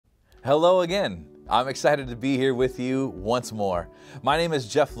Hello again. I'm excited to be here with you once more. My name is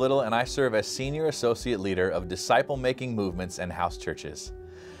Jeff Little and I serve as Senior Associate Leader of Disciple-Making Movements and House Churches.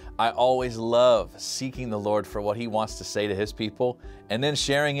 I always love seeking the Lord for what He wants to say to His people and then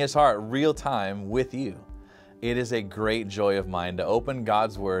sharing His heart real time with you. It is a great joy of mine to open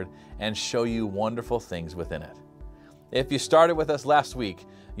God's Word and show you wonderful things within it. If you started with us last week,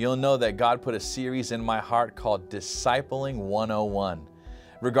 you'll know that God put a series in my heart called Discipling 101.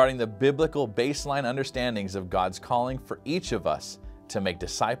 Regarding the biblical baseline understandings of God's calling for each of us to make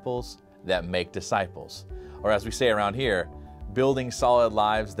disciples that make disciples. Or as we say around here, building solid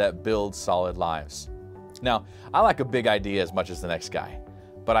lives that build solid lives. Now, I like a big idea as much as the next guy,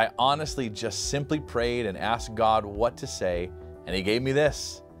 but I honestly just simply prayed and asked God what to say, and He gave me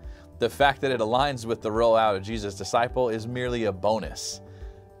this. The fact that it aligns with the rollout of Jesus' disciple is merely a bonus,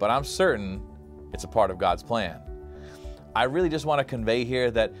 but I'm certain it's a part of God's plan. I really just want to convey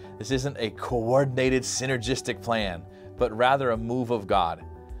here that this isn't a coordinated, synergistic plan, but rather a move of God.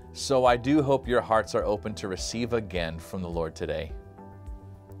 So I do hope your hearts are open to receive again from the Lord today.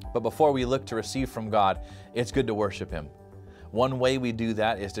 But before we look to receive from God, it's good to worship Him. One way we do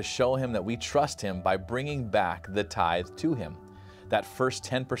that is to show Him that we trust Him by bringing back the tithe to Him, that first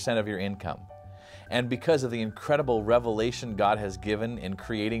 10% of your income. And because of the incredible revelation God has given in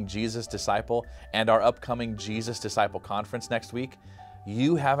creating Jesus Disciple and our upcoming Jesus Disciple Conference next week,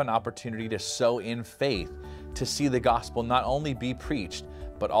 you have an opportunity to sow in faith to see the gospel not only be preached,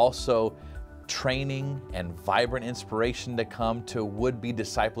 but also training and vibrant inspiration to come to would-be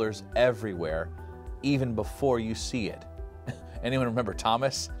disciplers everywhere, even before you see it. Anyone remember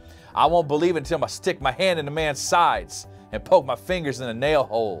Thomas? I won't believe it until I stick my hand in the man's sides and poke my fingers in the nail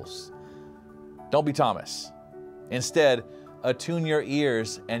holes. Don't be Thomas. Instead, attune your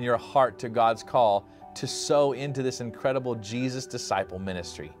ears and your heart to God's call to sow into this incredible Jesus Disciple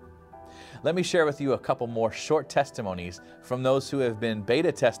ministry. Let me share with you a couple more short testimonies from those who have been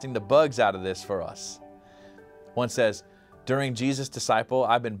beta testing the bugs out of this for us. One says, during Jesus Disciple,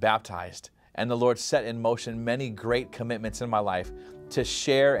 I've been baptized, and the Lord set in motion many great commitments in my life to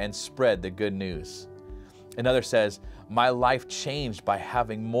share and spread the good news. Another says, my life changed by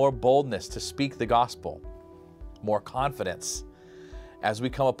having more boldness to speak the gospel, more confidence. As we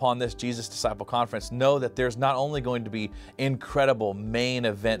come upon this Jesus Disciple Conference, know that there's not only going to be incredible main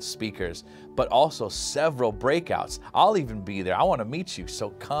event speakers, but also several breakouts. I'll even be there. I want to meet you.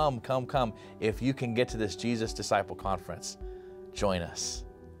 So come. If you can get to this Jesus Disciple Conference, join us.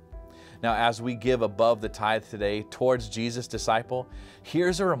 Now, as we give above the tithe today towards Jesus Disciple,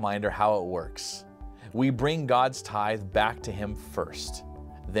 here's a reminder how it works. We bring God's tithe back to Him first.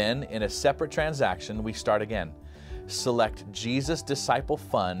 Then, in a separate transaction, we start again. Select Jesus Disciple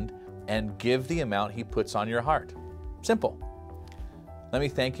Fund and give the amount He puts on your heart. Simple. Let me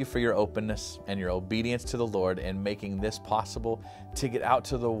thank you for your openness and your obedience to the Lord in making this possible to get out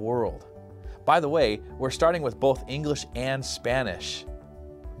to the world. By the way, we're starting with both English and Spanish.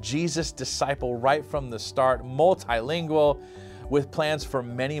 Jesus Disciple right from the start, multilingual, with plans for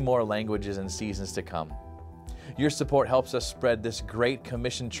many more languages and seasons to come. Your support helps us spread this great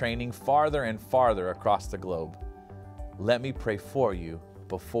commission training farther and farther across the globe. Let me pray for you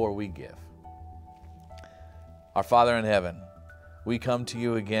before we give. Our Father in heaven, we come to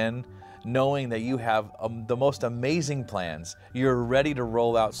you again knowing that you have the most amazing plans. You're ready to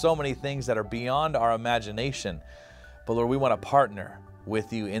roll out so many things that are beyond our imagination. But Lord, we want to partner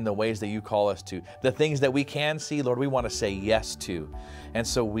with you in the ways that you call us to. The things that we can see, Lord, we want to say yes to. And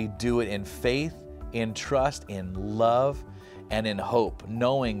so we do it in faith, in trust, in love, and in hope,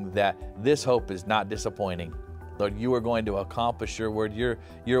 knowing that this hope is not disappointing. Lord, you are going to accomplish your word.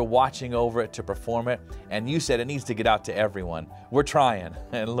 You're watching over it to perform it. And you said it needs to get out to everyone. We're trying.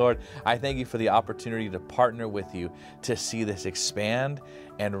 And Lord, I thank you for the opportunity to partner with you to see this expand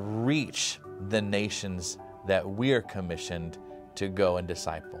and reach the nations that we're commissioned to go and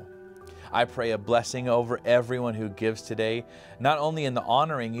disciple. I pray a blessing over everyone who gives today, not only in the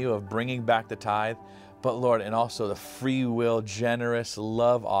honoring you of bringing back the tithe, but Lord, and also the free will, generous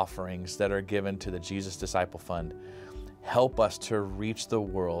love offerings that are given to the Jesus Disciple Fund. Help us to reach the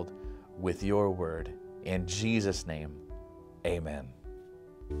world with your word. In Jesus' name, amen.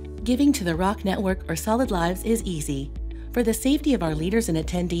 Giving to the Rock Network or Solid Lives is easy. For the safety of our leaders and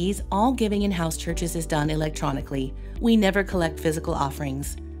attendees, all giving in house churches is done electronically. We never collect physical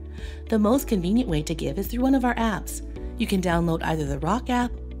offerings. The most convenient way to give is through one of our apps. You can download either the Rock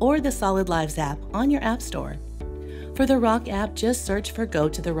app or the Solid Lives app on your app store. For the Rock app, just search for Go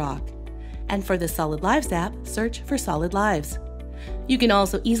to the Rock. And for the Solid Lives app, search for Solid Lives. You can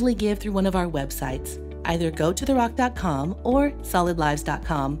also easily give through one of our websites, either gototherock.com or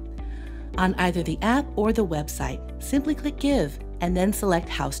solidlives.com. On either the app or the website, simply click Give and then select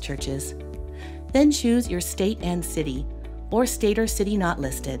House Churches. Then choose your state and city, or state or city not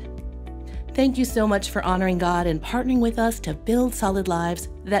listed. Thank you so much for honoring God and partnering with us to build solid lives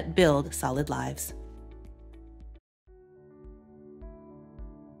that build solid lives.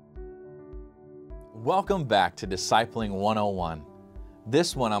 Welcome back to Discipling 101.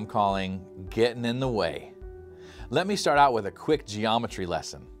 This one I'm calling Getting in the Way. Let me start out with a quick geometry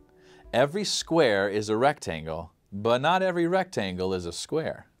lesson. Every square is a rectangle, but not every rectangle is a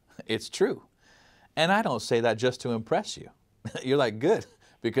square. It's true. And I don't say that just to impress you. You're like, good,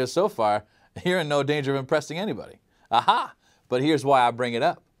 because so far you're in no danger of impressing anybody. Aha! But here's why I bring it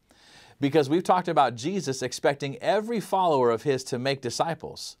up. Because we've talked about Jesus expecting every follower of his to make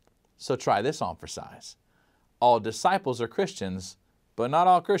disciples. So try this on for size. All disciples are Christians, but not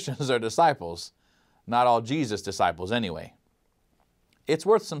all Christians are disciples. Not all Jesus disciples anyway. It's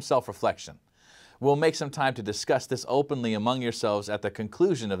worth some self-reflection. We'll make some time to discuss this openly among yourselves at the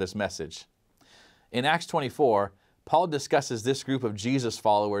conclusion of this message. In Acts 24, Paul discusses this group of Jesus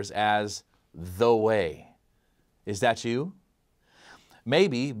followers as the way. Is that you?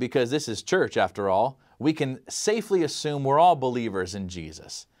 Maybe, because this is church after all, we can safely assume we're all believers in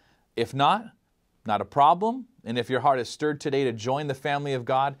Jesus. If not a problem. And if your heart is stirred today to join the family of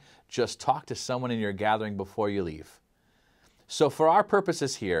God, just talk to someone in your gathering before you leave. So for our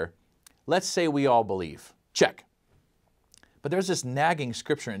purposes here, let's say we all believe. Check. But there's this nagging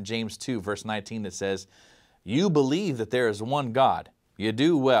scripture in James 2, verse 19 that says, you believe that there is one God. You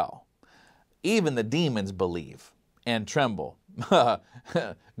do well. Even the demons believe and tremble.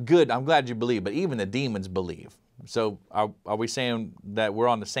 Good, I'm glad you believe, but even the demons believe. So are we saying that we're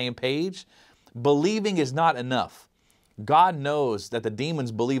on the same page? Believing is not enough. God knows that the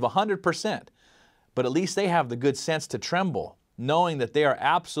demons believe 100%, but at least they have the good sense to tremble, knowing that they are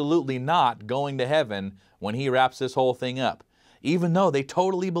absolutely not going to heaven when he wraps this whole thing up, even though they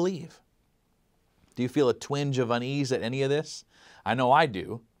totally believe. Do you feel a twinge of unease at any of this? I know I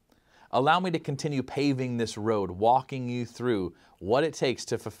do. Allow me to continue paving this road, walking you through what it takes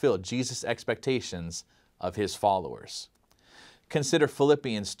to fulfill Jesus' expectations of his followers. Consider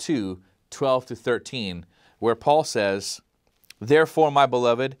Philippians 2, 12 to 13, where Paul says, therefore, my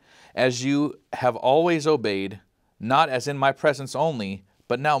beloved, as you have always obeyed, not as in my presence only,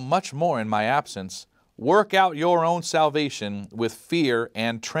 but now much more in my absence, work out your own salvation with fear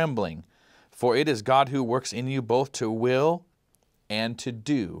and trembling, for it is God who works in you both to will and to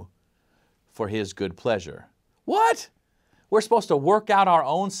do for his good pleasure. What? We're supposed to work out our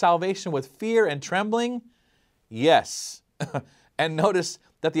own salvation with fear and trembling? Yes. And notice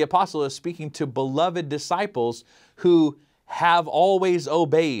that the apostle is speaking to beloved disciples who have always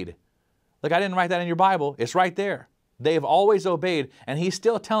obeyed. Look, I didn't write that in your Bible. It's right there. They've always obeyed, and he's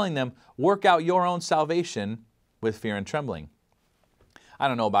still telling them, work out your own salvation with fear and trembling. I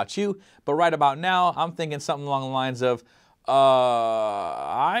don't know about you, but right about now, I'm thinking something along the lines of,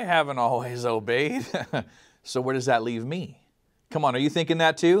 I haven't always obeyed. So where does that leave me? Come on, are you thinking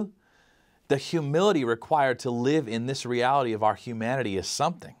that too? The humility required to live in this reality of our humanity is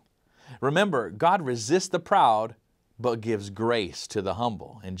something. Remember, God resists the proud, but gives grace to the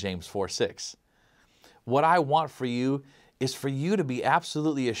humble in James 4:6. What I want for you is for you to be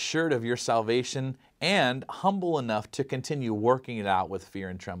absolutely assured of your salvation and humble enough to continue working it out with fear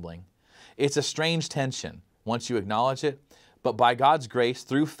and trembling. It's a strange tension once you acknowledge it, but by God's grace,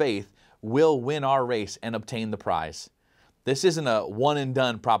 through faith, we'll win our race and obtain the prize. This isn't a one and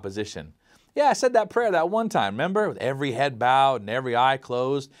done proposition. Yeah, I said that prayer that one time, remember? With every head bowed and every eye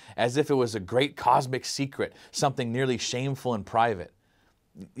closed, as if it was a great cosmic secret, something nearly shameful and private.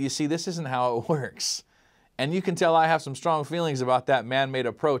 You see, this isn't how it works. And you can tell I have some strong feelings about that man-made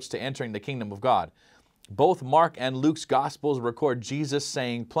approach to entering the kingdom of God. Both Mark and Luke's Gospels record Jesus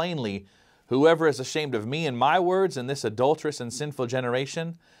saying plainly, whoever is ashamed of me and my words in this adulterous and sinful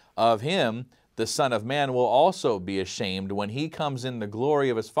generation, of him the Son of Man will also be ashamed when he comes in the glory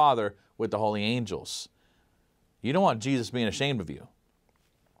of his Father with the holy angels. You don't want Jesus being ashamed of you.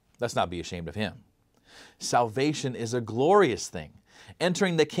 Let's not be ashamed of him. Salvation is a glorious thing.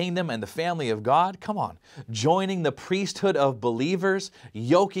 Entering the kingdom and the family of God, come on, joining the priesthood of believers,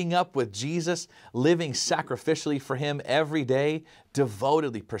 yoking up with Jesus, living sacrificially for him every day,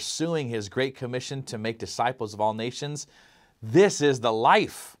 devotedly pursuing his great commission to make disciples of all nations. This is the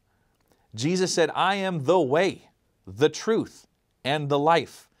life. Jesus said, I am the way, the truth, and the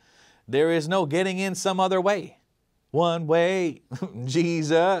life. There is no getting in some other way. One way,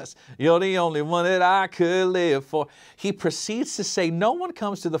 Jesus, you're the only one that I could live for. He proceeds to say, no one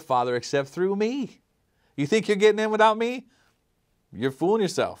comes to the Father except through me. You think you're getting in without me? You're fooling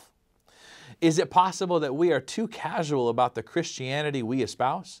yourself. Is it possible that we are too casual about the Christianity we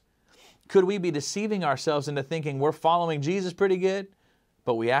espouse? Could we be deceiving ourselves into thinking we're following Jesus pretty good,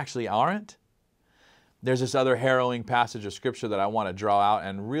 but we actually aren't? There's this other harrowing passage of Scripture that I want to draw out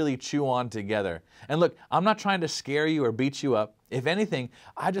and really chew on together. And look, I'm not trying to scare you or beat you up. If anything,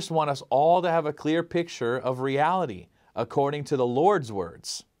 I just want us all to have a clear picture of reality according to the Lord's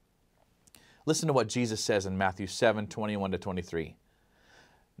words. Listen to what Jesus says in Matthew 7:21-23.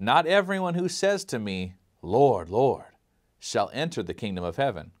 Not everyone who says to me, Lord, Lord, shall enter the kingdom of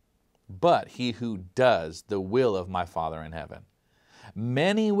heaven, but he who does the will of my Father in heaven.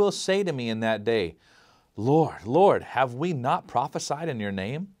 Many will say to me in that day, Lord, Lord, have we not prophesied in your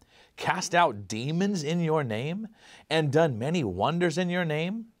name, cast out demons in your name, and done many wonders in your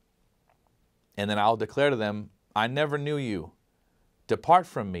name? And then I'll declare to them, I never knew you. Depart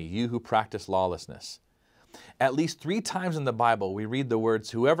from me, you who practice lawlessness. At least 3 times in the Bible, we read the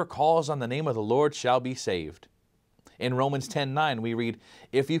words, whoever calls on the name of the Lord shall be saved. In Romans 10:9, we read,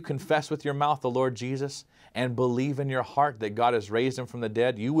 if you confess with your mouth the Lord Jesus and believe in your heart that God has raised him from the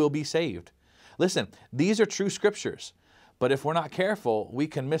dead, you will be saved. Listen, these are true scriptures, but if we're not careful, we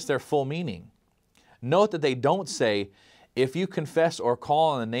can miss their full meaning. Note that they don't say, if you confess or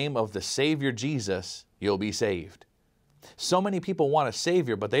call on the name of the Savior Jesus, you'll be saved. So many people want a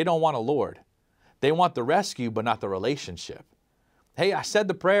Savior, but they don't want a Lord. They want the rescue, but not the relationship. Hey, I said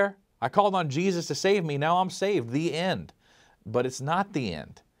the prayer. I called on Jesus to save me. Now I'm saved. The end. But it's not the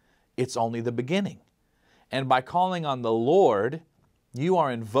end. It's only the beginning. And by calling on the Lord, you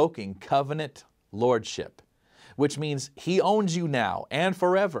are invoking covenant lordship, which means He owns you now and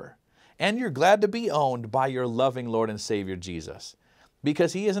forever. And you're glad to be owned by your loving Lord and Savior Jesus,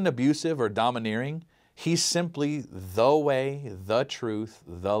 because He isn't abusive or domineering. He's simply the way, the truth,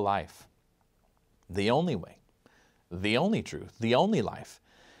 the life. The only way, the only truth, the only life.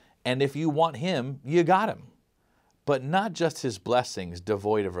 And if you want Him, you got Him. But not just His blessings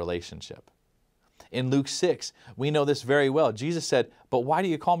devoid of relationship. In Luke 6, we know this very well. Jesus said, but why do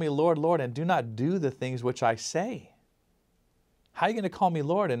you call me Lord, Lord, and do not do the things which I say? How are you going to call me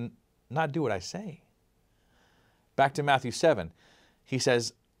Lord and not do what I say? Back to Matthew 7, He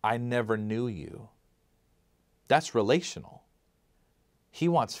says, I never knew you. That's relational. He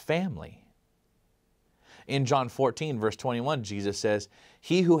wants family. In John 14, verse 21, Jesus says,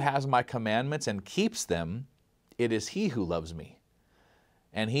 he who has my commandments and keeps them, it is he who loves me.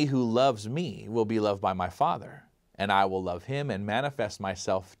 And he who loves me will be loved by my Father, and I will love him and manifest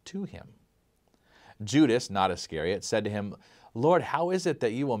myself to him. Judas, not Iscariot, said to him, Lord, how is it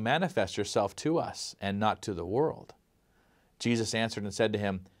that you will manifest yourself to us and not to the world? Jesus answered and said to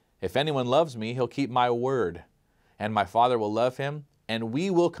him, if anyone loves me, he'll keep my word, and my Father will love him, and we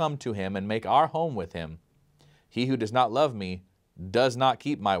will come to him and make our home with him. He who does not love me does not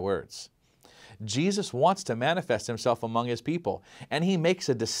keep my words. Jesus wants to manifest himself among his people, and he makes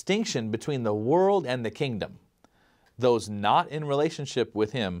a distinction between the world and the kingdom. Those not in relationship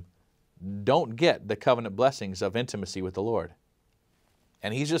with him don't get the covenant blessings of intimacy with the Lord.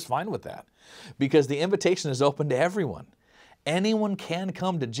 And he's just fine with that, because the invitation is open to everyone. Anyone can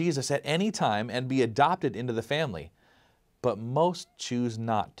come to Jesus at any time and be adopted into the family, but most choose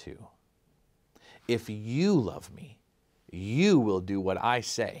not to. If you love me, you will do what I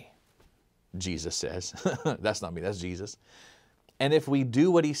say, Jesus says. That's not me, that's Jesus. And if we do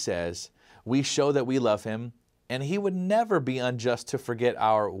what he says, we show that we love him, and he would never be unjust to forget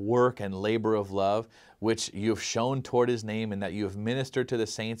our work and labor of love, which you have shown toward his name, and that you have ministered to the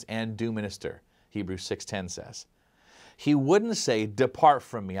saints and do minister, Hebrews 6:10 says. He wouldn't say, depart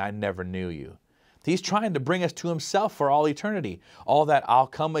from me, I never knew you. He's trying to bring us to himself for all eternity. All that I'll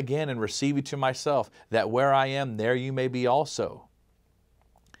come again and receive you to myself, that where I am, there you may be also.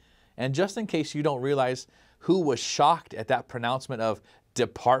 And just in case you don't realize who was shocked at that pronouncement of,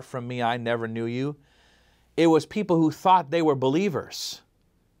 depart from me, I never knew you, it was people who thought they were believers.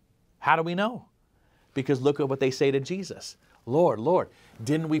 How do we know? Because look at what they say to Jesus. Lord, Lord,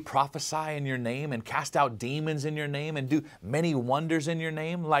 didn't we prophesy in your name and cast out demons in your name and do many wonders in your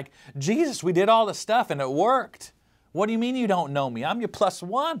name? Like, Jesus, we did all the stuff and it worked. What do you mean you don't know me? I'm your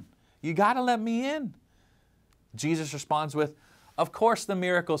 +1. You got to let me in. Jesus responds with, of course the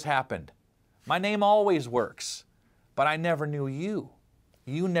miracles happened. My name always works, but I never knew you.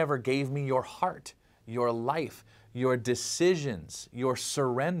 You never gave me your heart, your life, your decisions, your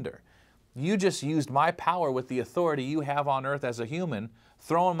surrender. You just used my power with the authority you have on earth as a human,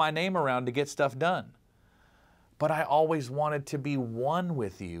 throwing my name around to get stuff done. But I always wanted to be one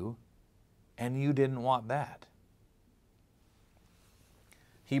with you, and you didn't want that.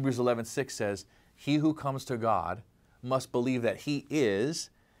 Hebrews 11:6 says, he who comes to God must believe that he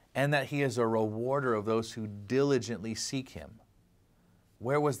is, and that he is a rewarder of those who diligently seek him.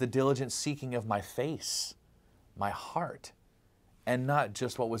 Where was the diligent seeking of my face, my heart, and not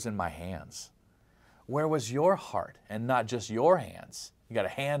just what was in my hands? Where was your heart and not just your hands? You got a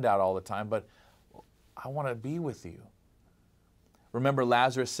hand out all the time, but I want to be with you. Remember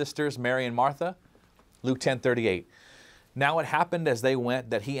Lazarus' sisters, Mary and Martha? Luke 10:38. Now it happened as they went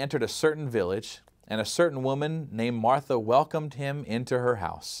that he entered a certain village, and a certain woman named Martha welcomed him into her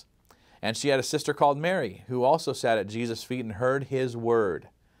house. And she had a sister called Mary, who also sat at Jesus' feet and heard his word.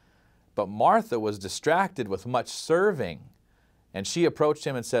 But Martha was distracted with much serving. And she approached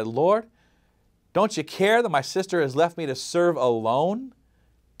him and said, Lord, don't you care that my sister has left me to serve alone?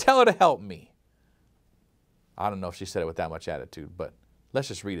 Tell her to help me. I don't know if she said it with that much attitude, but let's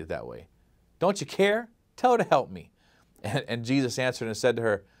just read it that way. Don't you care? Tell her to help me. And Jesus answered and said to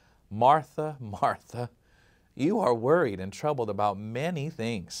her, Martha, Martha, you are worried and troubled about many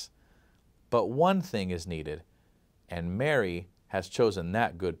things. But one thing is needed, and Mary has chosen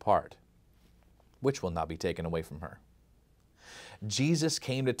that good part, which will not be taken away from her. Jesus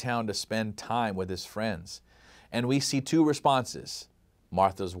came to town to spend time with his friends, and we see two responses.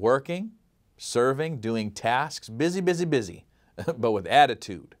 Martha's working, serving, doing tasks, busy, busy, busy, but with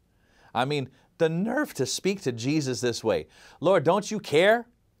attitude. I mean, the nerve to speak to Jesus this way. Lord, don't you care?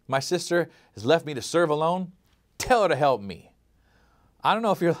 My sister has left me to serve alone. Tell her to help me. I don't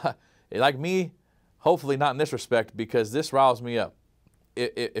know if you're like me, hopefully not in this respect, because this riles me up.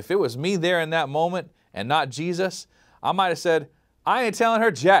 If it was me there in that moment and not Jesus, I might have said, I ain't telling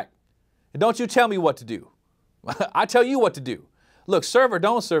her jack. Don't you tell me what to do. I tell you what to do. Look, serve or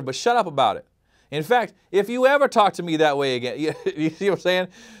don't serve, but shut up about it. In fact, if you ever talk to me that way again, you see what I'm saying?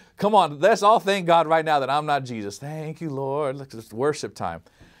 Come on, let's all thank God right now that I'm not Jesus. Thank you, Lord. Look, it's worship time.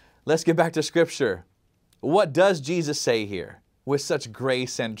 Let's get back to Scripture. What does Jesus say here with such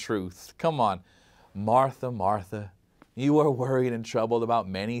grace and truth? Come on. Martha, Martha, you are worried and troubled about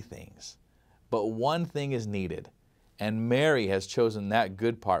many things, but one thing is needed, and Mary has chosen that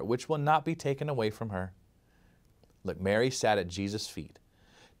good part, which will not be taken away from her. Look, Mary sat at Jesus' feet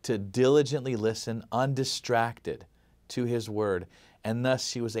to diligently listen, undistracted to his word, and thus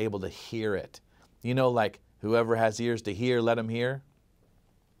she was able to hear it. You know, like whoever has ears to hear, let him hear.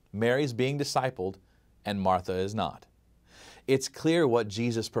 Mary's being discipled, and Martha is not. It's clear what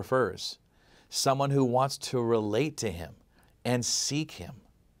Jesus prefers. Someone who wants to relate to him and seek him.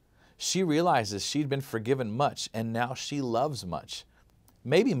 She realizes she'd been forgiven much, and now she loves much.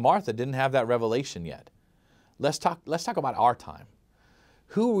 Maybe Martha didn't have that revelation yet. Let's talk about our time.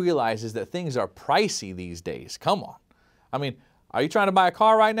 Who realizes that things are pricey these days? Come on. I mean, are you trying to buy a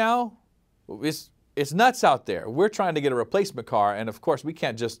car right now? It's nuts out there. We're trying to get a replacement car, and of course we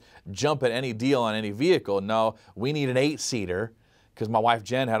can't just jump at any deal on any vehicle. No, we need an 8-seater because my wife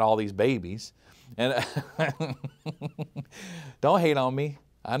Jen had all these babies. And don't hate on me.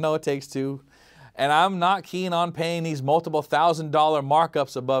 I know it takes two. And I'm not keen on paying these multiple $1,000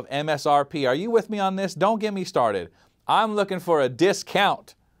 markups above MSRP. Are you with me on this? Don't get me started. I'm looking for a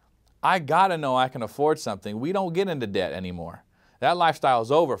discount. I gotta know I can afford something. We don't get into debt anymore. That lifestyle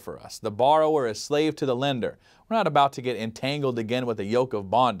is over for us. The borrower is slave to the lender. We're not about to get entangled again with a yoke of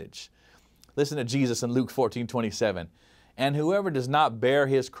bondage. Listen to Jesus in Luke 14:27. And whoever does not bear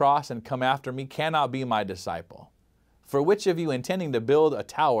his cross and come after me cannot be my disciple. For which of you intending to build a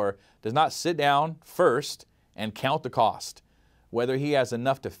tower does not sit down first and count the cost, whether he has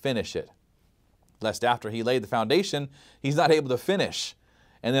enough to finish it, lest after he laid the foundation, he's not able to finish.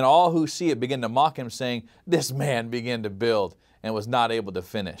 And then all who see it begin to mock him, saying, this man began to build and was not able to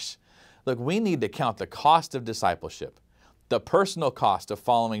finish. Look, we need to count the cost of discipleship, the personal cost of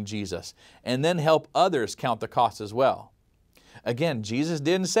following Jesus, and then help others count the cost as well. Again, Jesus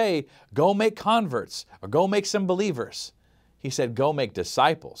didn't say, go make converts or go make some believers. He said, go make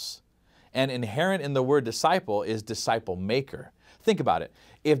disciples. And inherent in the word disciple is disciple maker. Think about it.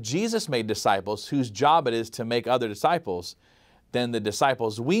 If Jesus made disciples whose job it is to make other disciples, then the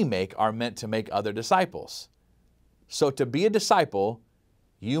disciples we make are meant to make other disciples. So to be a disciple,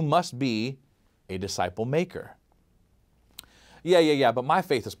 you must be a disciple maker. Yeah, but my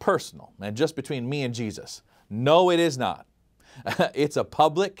faith is personal and just between me and Jesus. No, it is not. It's a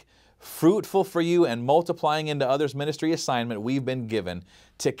public, fruitful for you and multiplying into others ministry assignment we've been given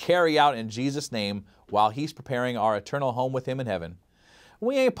to carry out in Jesus' name while He's preparing our eternal home with Him in heaven.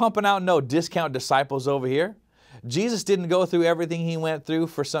 We ain't pumping out no discount disciples over here. Jesus didn't go through everything He went through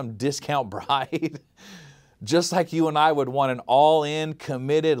for some discount bride. Just like you and I would want an all-in,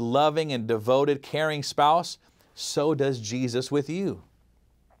 committed, loving, and devoted, caring spouse, so does Jesus with you.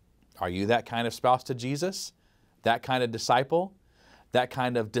 Are you that kind of spouse to Jesus? That kind of disciple? that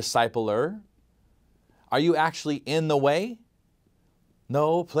kind of discipler? Are you actually in the way?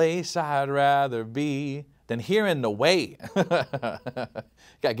 No place I'd rather be than here in the way. Got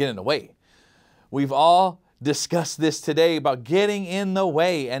to get in the way. We've all discussed this today about getting in the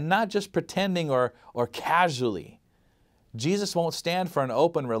way and not just pretending or casually. Jesus won't stand for an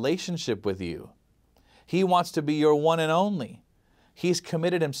open relationship with you. He wants to be your one and only. He's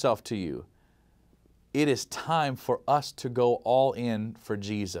committed himself to you. It is time for us to go all in for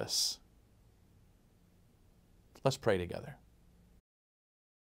Jesus. Let's pray together.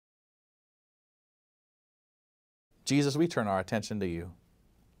 Jesus, we turn our attention to you.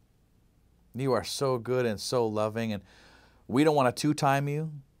 You are so good and so loving, and we don't want to two-time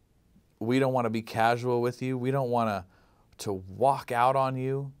you. We don't want to be casual with you. We don't want to walk out on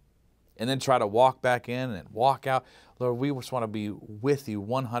you and then try to walk back in and walk out. Lord, we just want to be with you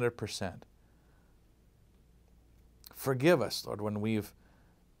 100%. Forgive us, Lord, when we've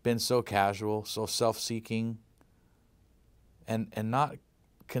been so casual, so self-seeking, and not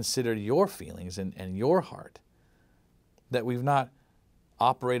considered your feelings and your heart, that we've not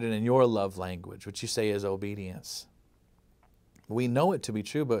operated in your love language, which you say is obedience. We know it to be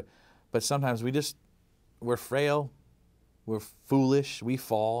true, but sometimes we're frail, we're foolish, we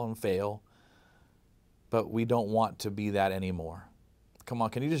fall and fail, but we don't want to be that anymore. Come on,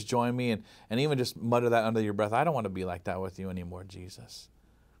 can you just join me and even just mutter that under your breath? I don't want to be like that with you anymore, Jesus.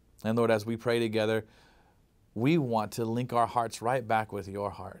 And Lord, as we pray together, we want to link our hearts right back with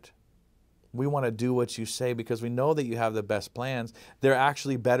your heart. We want to do what you say because we know that you have the best plans. They're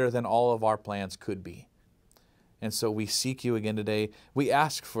actually better than all of our plans could be. And so we seek you again today. We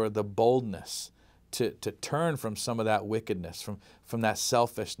ask for the boldness to turn from some of that wickedness, from that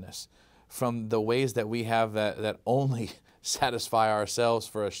selfishness, from the ways that we have that only satisfy ourselves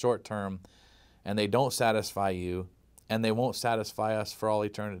for a short term, and they don't satisfy you, and they won't satisfy us for all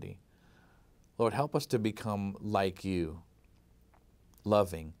eternity. Lord, help us to become like you,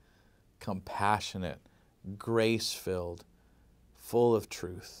 loving, compassionate, grace-filled, full of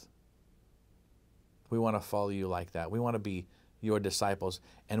truth. We want to follow you like that. We want to be your disciples,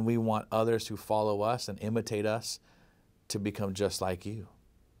 and we want others who follow us and imitate us to become just like you.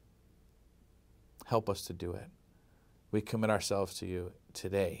 Help us to do it. We commit ourselves to you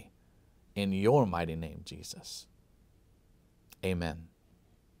today in your mighty name, Jesus. Amen.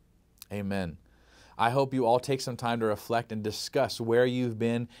 Amen. I hope you all take some time to reflect and discuss where you've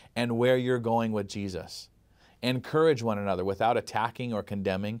been and where you're going with Jesus. Encourage one another without attacking or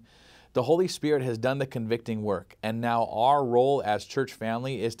condemning. The Holy Spirit has done the convicting work, and now our role as church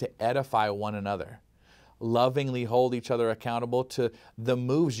family is to edify one another, lovingly hold each other accountable to the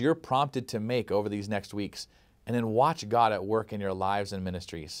moves you're prompted to make over these next weeks, and then watch God at work in your lives and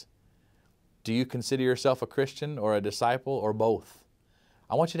ministries. Do you consider yourself a Christian or a disciple or both?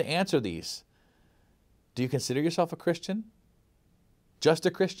 I want you to answer these. Do you consider yourself a Christian? Just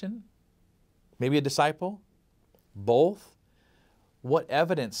a Christian? Maybe a disciple? Both? What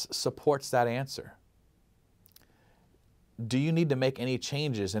evidence supports that answer? Do you need to make any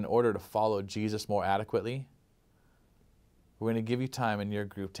changes in order to follow Jesus more adequately? We're going to give you time in your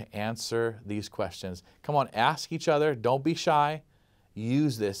group to answer these questions. Come on, ask each other. Don't be shy.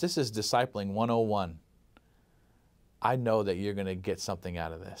 Use this. This is Discipling 101. I know that you're going to get something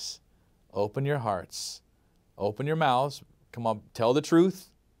out of this. Open your hearts. Open your mouths. Come on, tell the truth.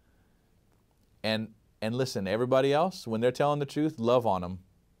 And listen, everybody else, when they're telling the truth, love on them.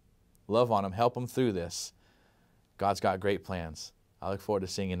 Love on them. Help them through this. God's got great plans. I look forward to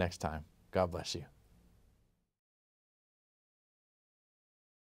seeing you next time. God bless you.